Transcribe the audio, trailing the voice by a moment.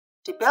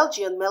The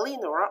Belgian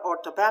Malinois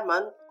or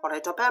Doberman or a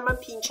Doberman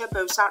pinscher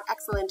both are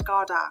excellent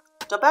guard dogs.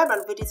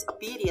 Doberman, with its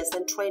obedience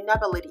and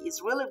trainability,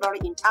 is really very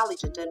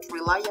intelligent and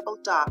reliable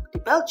dog. The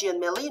Belgian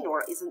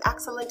Malinois is an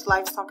excellent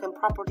livestock and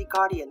property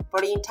guardian,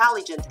 very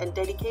intelligent and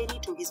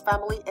dedicated to his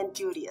family and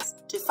duties.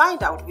 To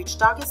find out which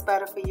dog is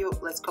better for you,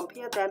 let's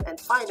compare them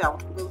and find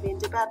out who will win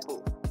the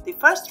battle. The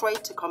first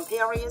trait to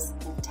compare is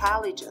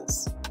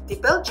intelligence. The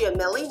Belgian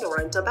Malinois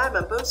and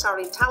Doberman both are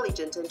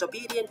intelligent and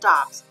obedient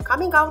dogs.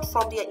 Coming out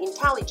from their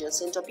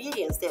intelligence and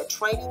obedience, their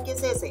training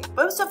is easy.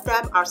 Both of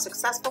them are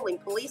successful in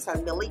police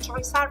and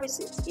military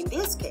services. In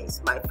this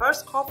case, my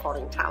first call for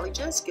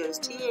intelligence goes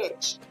to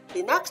each.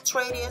 The next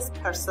trait is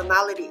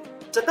personality.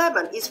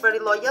 Doberman is very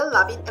loyal,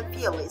 loving, and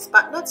fearless,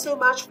 but not so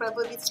much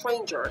friendly with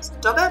strangers.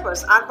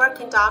 Dobermans are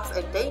working dogs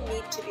and they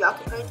need to be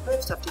occupied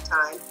most of the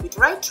time. With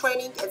right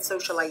training and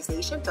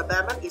socialization,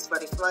 Doberman is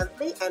very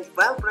friendly and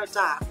well-bred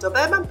dog.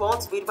 Doberman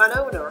bonds with one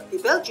owner. The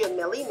Belgian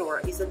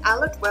Malinois is an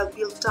alert,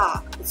 well-built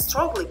dog. It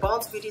strongly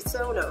bonds with its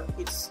owner.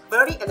 It's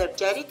very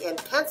energetic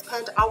and can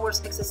spend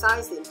hours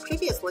exercising.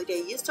 Previously,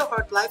 they used to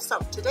herd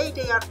livestock. Today,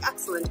 they are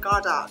excellent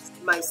guard dogs.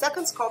 My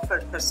second score for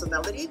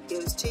personality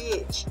goes to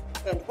each.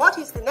 And what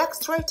is the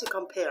next trait to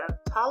compare?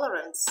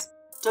 Tolerance.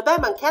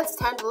 Doberman can't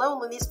stand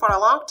loneliness for a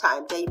long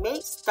time. They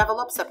may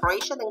develop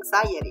separation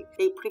anxiety.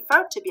 They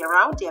prefer to be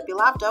around their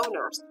beloved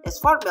owners. As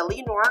for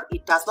Malinois,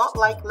 it does not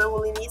like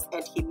loneliness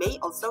and he may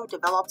also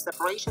develop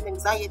separation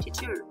anxiety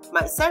too.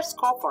 My third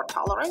score for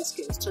tolerance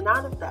goes to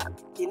none of them.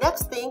 The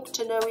next thing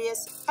to know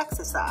is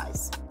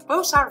exercise.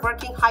 Both are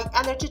working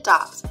high-energy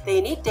dogs. They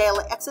need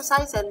daily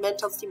exercise and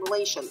mental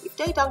stimulation. If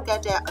they don't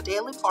get a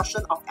daily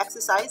portion of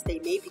exercise, they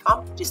may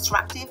become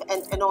destructive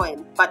and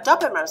annoying. But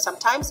Doberman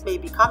sometimes may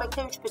become a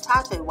couch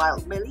potato, while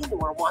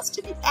Malinois wants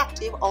to be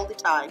active all the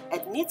time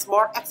and needs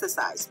more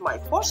exercise. My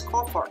fourth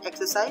score for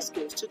exercise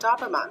goes to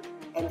Doberman.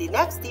 And the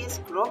next is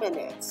grooming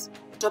needs.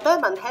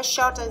 Doberman has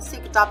short and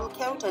thick double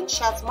coat and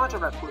sheds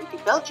moderately.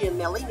 The Belgian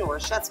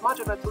Malinois sheds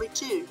moderately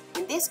too.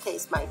 In this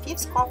case, my fifth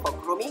score for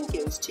grooming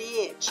goes to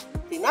each.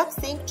 The next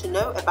thing to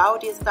know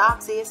about these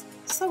dogs is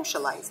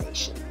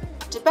socialization.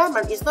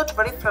 Doberman is not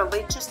very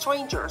friendly to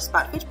strangers,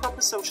 but with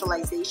proper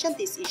socialization,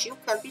 this issue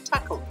can be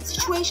tackled. The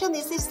situation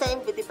is the same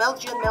with the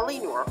Belgian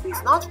Malinois, who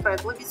is not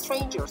friendly with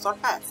strangers or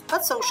pets,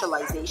 but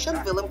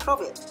socialization will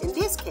improve it. In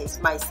this case,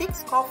 my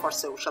sixth score for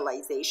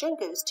socialization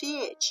goes to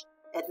each.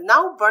 And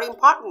now, very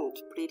important,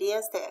 breeding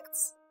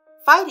instincts.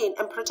 Fighting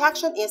and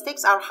protection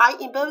instincts are high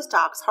in both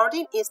dogs.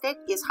 Herding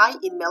instinct is high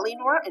in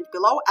Malinois and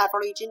below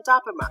average in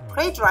Doberman.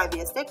 Prey drive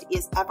instinct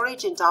is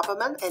average in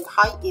Doberman and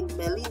high in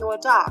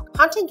Malinois dog.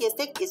 Hunting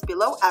instinct is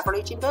below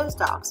average in both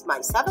dogs. My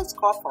seventh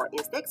score for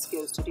instincts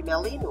goes to the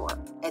Malinois.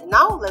 And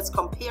now let's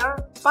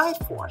compare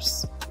bite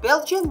force.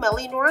 Belgian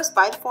Malinois'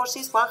 bite force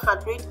is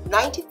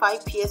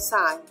 195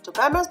 psi.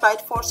 Doberman's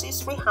bite force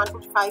is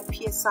 305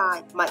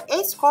 psi. My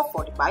eighth score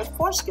for the bite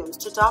force goes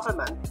to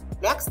Doberman.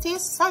 Next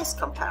is size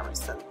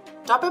comparison.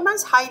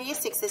 Doberman's height is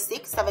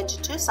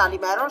 66-72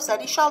 cm at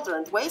the shoulder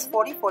and weighs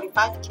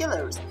 40-45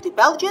 kilos. The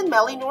Belgian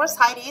Malinois'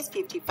 height is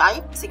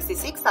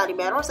 55-66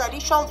 cm at the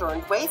shoulder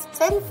and weighs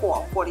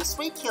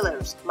 34-43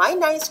 kilos. My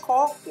ninth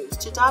score goes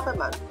to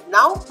Doberman.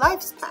 Now,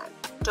 lifespan.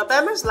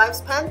 Doberman's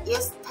lifespan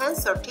is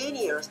 10-13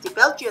 years. The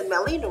Belgian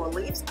Malinois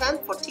lives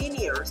 10-14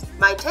 years.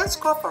 My 10th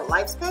score for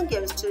lifespan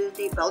goes to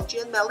the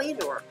Belgian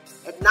Malinois.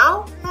 And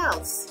now,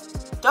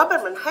 health.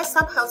 Doberman has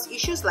some health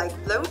issues like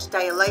bloat,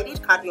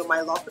 dilated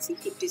cardiomyopathy,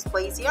 hip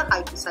dysplasia,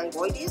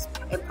 hypothyroidism,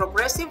 and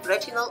progressive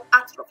retinal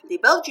atrophy. The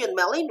Belgian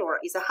Malinois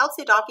is a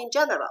healthy dog in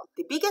general.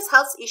 The biggest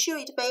health issue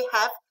it may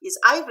have is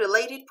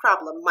eye-related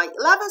problem. My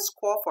 11th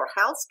score for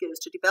health goes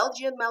to the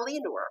Belgian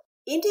Malinois.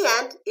 In the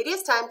end, it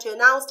is time to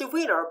announce the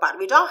winner, but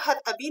we don't have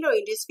a winner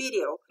in this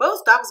video.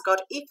 Both dogs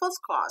got equal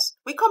scores.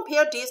 We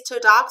compared these two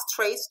dogs'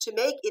 traits to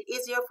make it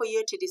easier for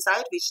you to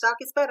decide which dog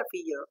is better for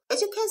you.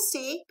 As you can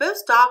see,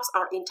 both dogs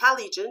are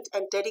intelligent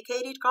and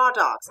dedicated guard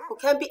dogs who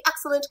can be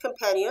excellent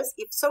companions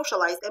if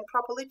socialized and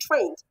properly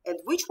trained. And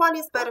which one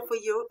is better for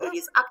you, it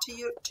is up to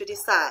you to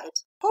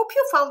decide. Hope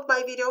you found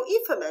my video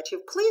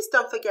informative. Please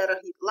don't forget to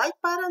hit like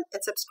button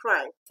and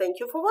subscribe. Thank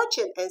you for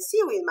watching and see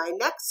you in my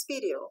next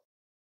video.